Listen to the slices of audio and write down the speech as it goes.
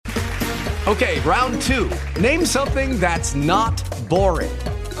Okay, round 2. Name something that's not boring.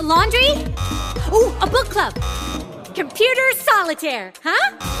 A laundry? Ooh, a book club. Computer solitaire,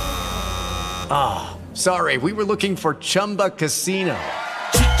 huh? Ah, sorry, we were looking for Chumba Casino.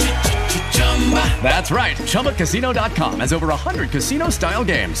 That's right, ChumbaCasino.com has over 100 casino-style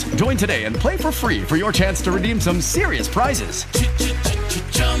games. Join today and play for free for your chance to redeem some serious prizes.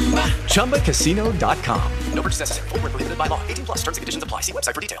 ChumbaCasino.com. No purchase necessary. Void where prohibited by law. 18+ terms and conditions apply. See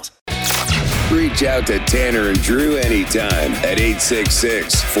website for details. Reach out to Tanner and Drew anytime at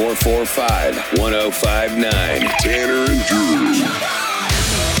 866-445-1059. Tanner and Drew.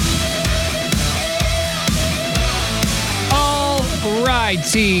 All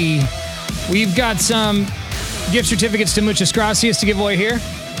righty. We've got some gift certificates to Muchas Gracias to give away here.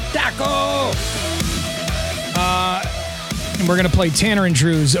 Taco! And we're going to play Tanner and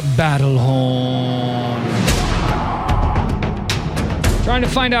Drew's Battle Horn. Trying to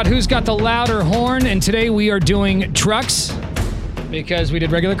find out who's got the louder horn, and today we are doing trucks because we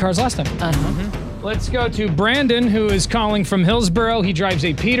did regular cars last time. Let's go to Brandon, who is calling from Hillsboro. He drives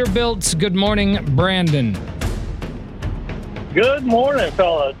a Peterbilt. Good morning, Brandon. Good morning,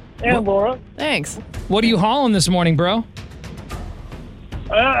 fellas. And Laura. Thanks. What are you hauling this morning, bro?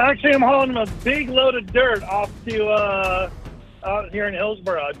 Actually, I'm hauling a big load of dirt off to out here in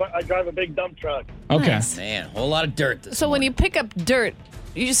Hillsboro. I drive a big dump truck. Okay. Nice. Man, a whole lot of dirt this So when morning. you pick up dirt,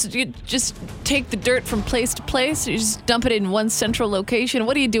 you just take the dirt from place to place? You just dump it in one central location?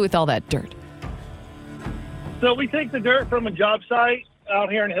 What do you do with all that dirt? So we take the dirt from a job site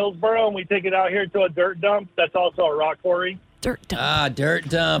out here in Hillsboro, and we take it out here to a dirt dump that's also a rock quarry. Dirt dump. Dirt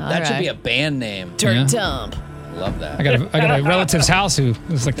Dump. All That should right. be a band name. Dirt dump. Love that. I got a relative's house who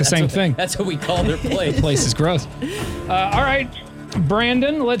is like the same thing. That's what we call their place. Place is gross. All right,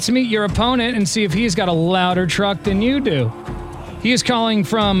 Brandon, let's meet your opponent and see if he's got a louder truck than you do. He is calling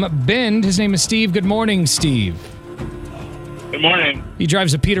from Bend. His name is Steve. Good morning, Steve. Good morning. He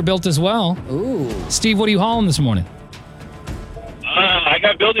drives a Peterbilt as well. Ooh. Steve, what are you hauling this morning? I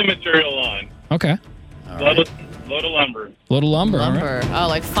got building material on. Okay. Load of lumber. Load of lumber. all right. Lumber. Oh,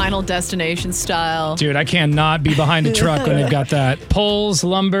 like Final Destination style. Dude, I cannot be behind a truck when they've got that. Poles,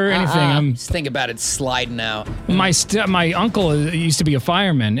 lumber, anything. Just think about it sliding out. My uncle used to be a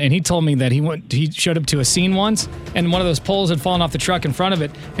fireman, and he told me that he showed up to a scene once, and one of those poles had fallen off the truck in front of it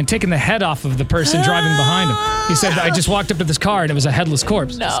and taken the head off of the person driving behind him. He said, I just walked up to this car, and it was a headless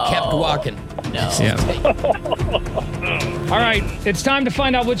corpse. No. Just kept walking. No. Yeah. All right, it's time to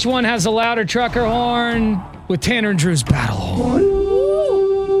find out which one has the louder trucker horn with Tanner and Drew's Battle Horn.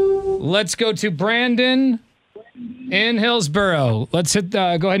 Let's go to Brandon in Hillsboro. Let's go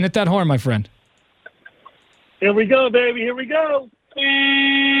ahead and hit that horn, my friend. Here we go, baby. Here we go.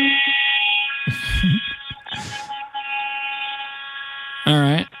 All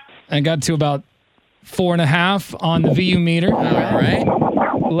right, I got to about 4.5 on the VU meter. All right.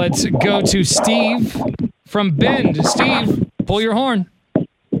 Let's go to Steve from Bend. Steve, pull your horn.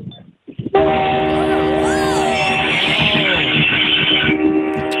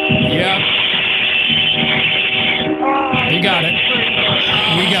 Yeah. You got it.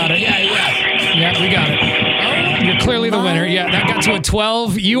 We got it. Yeah, we got it. You're clearly the winner. Yeah, that got to a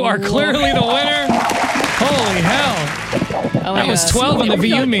 12. You are clearly the winner. Holy hell. Oh my That was gosh. 12 on the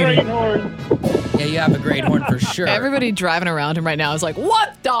VU Great meter. horn. Yeah, you have a great horn for sure. Everybody driving around him right now is like,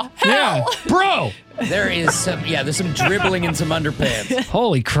 what the hell? Yeah. Bro. There's some dribbling in some underpants.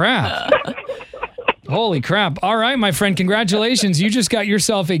 Holy crap. Holy crap. All right, my friend, congratulations. You just got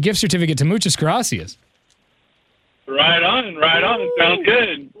yourself a gift certificate to Muchas Gracias. Right on. Sounds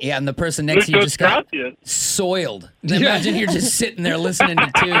good. Yeah, and the person next to you just got soiled. Imagine you're just sitting there listening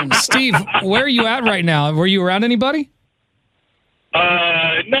to tunes. Steve, where are you at right now? Were you around anybody?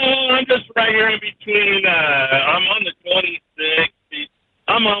 No, I'm just right here in between. I'm on the 26th.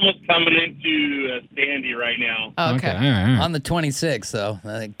 I'm almost coming into Sandy right now. Okay. All right. On the 26th, though,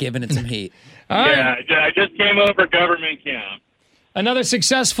 giving it some heat. All right. Yeah, I just came over government camp. Another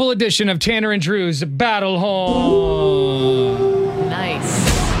successful edition of Tanner and Drew's Battle Horn. Nice.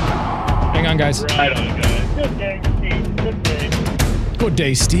 Hang on, guys. Right on, guys. Good day, Steve. Good day. Good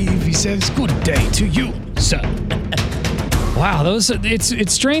day, Steve. He says, good day to you, sir. Wow,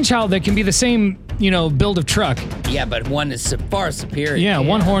 it's strange how they can be the same, build of truck. Yeah, but one is far superior. Yeah,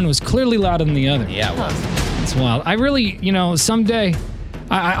 one horn was clearly louder than the other. Yeah, it was. It's wild. I really, someday,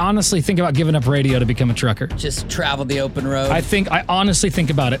 I honestly think about giving up radio to become a trucker. Just travel the open road. I honestly think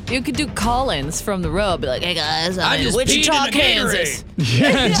about it. You could do call-ins from the road. Be like, hey guys, I'm in just Wichita, peed in a Kansas.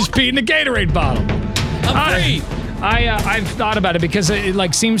 Yeah, just beating a Gatorade bottle. I'm free. I've thought about it because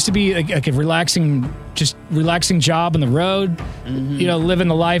it seems to be like a relaxing just relaxing job on the road, living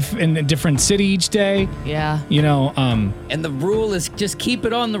the life in a different city each day. Yeah. And the rule is just keep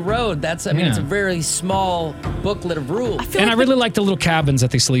it on the road. It's a very small booklet of rules. I really like the little cabins that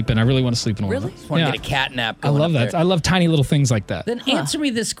they sleep in. I really want to sleep in one of them. Just want to get a cat nap I going love up that. there. I love tiny little things like that. Then answer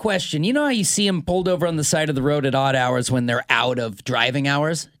me this question. You know how you see them pulled over on the side of the road at odd hours when they're out of driving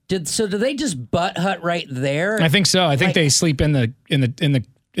hours? Do they just butt hut right there? I think so. I think they sleep in the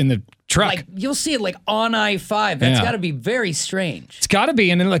truck. Like you'll see it like on I-5. That's got to be very strange. It's got to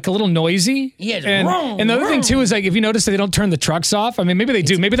be, and then like a little noisy. Yeah, just and the other thing too is like if you notice that they don't turn the trucks off. I mean, maybe they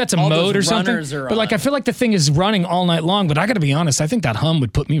do. Maybe that's a mode or something. But like I feel like the thing is running all night long. But I got to be honest, I think that hum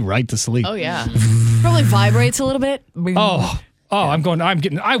would put me right to sleep. Oh yeah, probably vibrates a little bit. I'm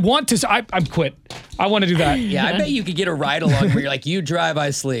quit. I want to do that. Yeah, I bet you could get a ride along where you're like, you drive,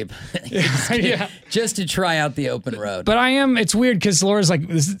 I sleep. Just to try out the open road. But it's weird because Laura's like,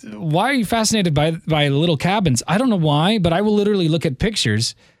 why are you fascinated by little cabins? I don't know why, but I will literally look at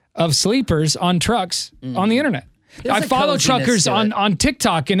pictures of sleepers on trucks on the internet. I follow truckers on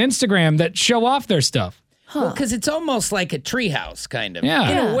TikTok and Instagram that show off their stuff. Well, because it's almost like a treehouse, kind of. Yeah.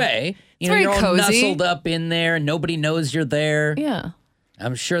 In a way. Very you're all cozy. Nestled up in there, and nobody knows you're there. Yeah.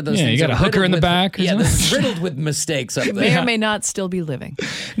 I'm sure those Yeah, things you got are a hooker riddled in the with- back or Yeah, something? they're riddled with mistakes up May there. or may not still be living.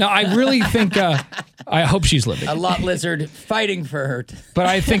 No, I really think, I hope she's living. A lot lizard fighting for her. But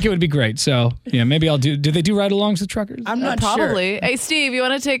I think it would be great. So, yeah, maybe I'll do they do ride-alongs with truckers? I'm not sure. Probably. Hey, Steve, you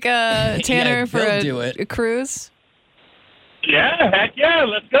want to take Tanner for he'll do it. a cruise? Yeah, heck yeah,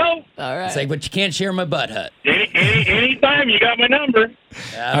 let's go. All right. It's like, but you can't share my butt hut. Anytime, you got my number.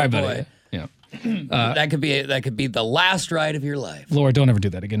 All right, buddy. Boy. Yeah. That could be the last ride of your life. Laura, don't ever do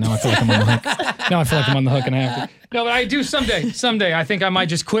that again. Now I feel like I'm on the hook. Now I feel like I'm on the hook and I have to. No, but I do someday. Someday. I think I might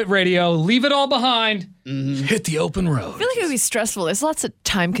just quit radio, leave it all behind, hit the open road. I feel like it would be stressful. There's lots of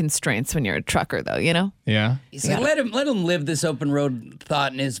time constraints when you're a trucker, though, you know? Yeah. You see, let him live this open road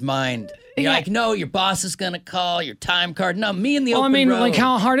thought in his mind. You're like, no, your boss is gonna call your time card. No, me and the open road. like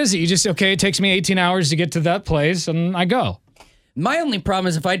how hard is it? You just, it takes me 18 hours to get to that place and I go. My only problem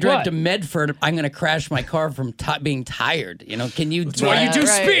is if I drive What? to Medford, I'm going to crash my car from being tired. Can you? That's why you do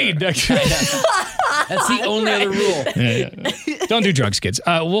speed. That's the only other rule. Don't do drugs, kids.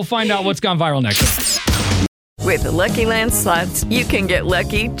 We'll find out what's gone viral next. With the Lucky Land Slots, you can get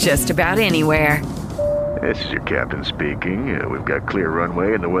lucky just about anywhere. This is your captain speaking. We've got clear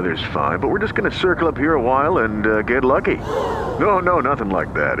runway and the weather's fine, but we're just going to circle up here a while and get lucky. No, nothing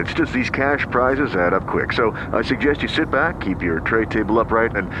like that. It's just these cash prizes add up quick. So I suggest you sit back, keep your tray table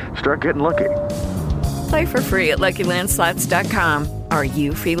upright, and start getting lucky. Play for free at LuckyLandSlots.com. Are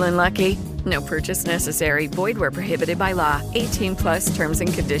you feeling lucky? No purchase necessary. Void where prohibited by law. 18+ terms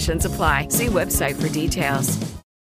and conditions apply. See website for details.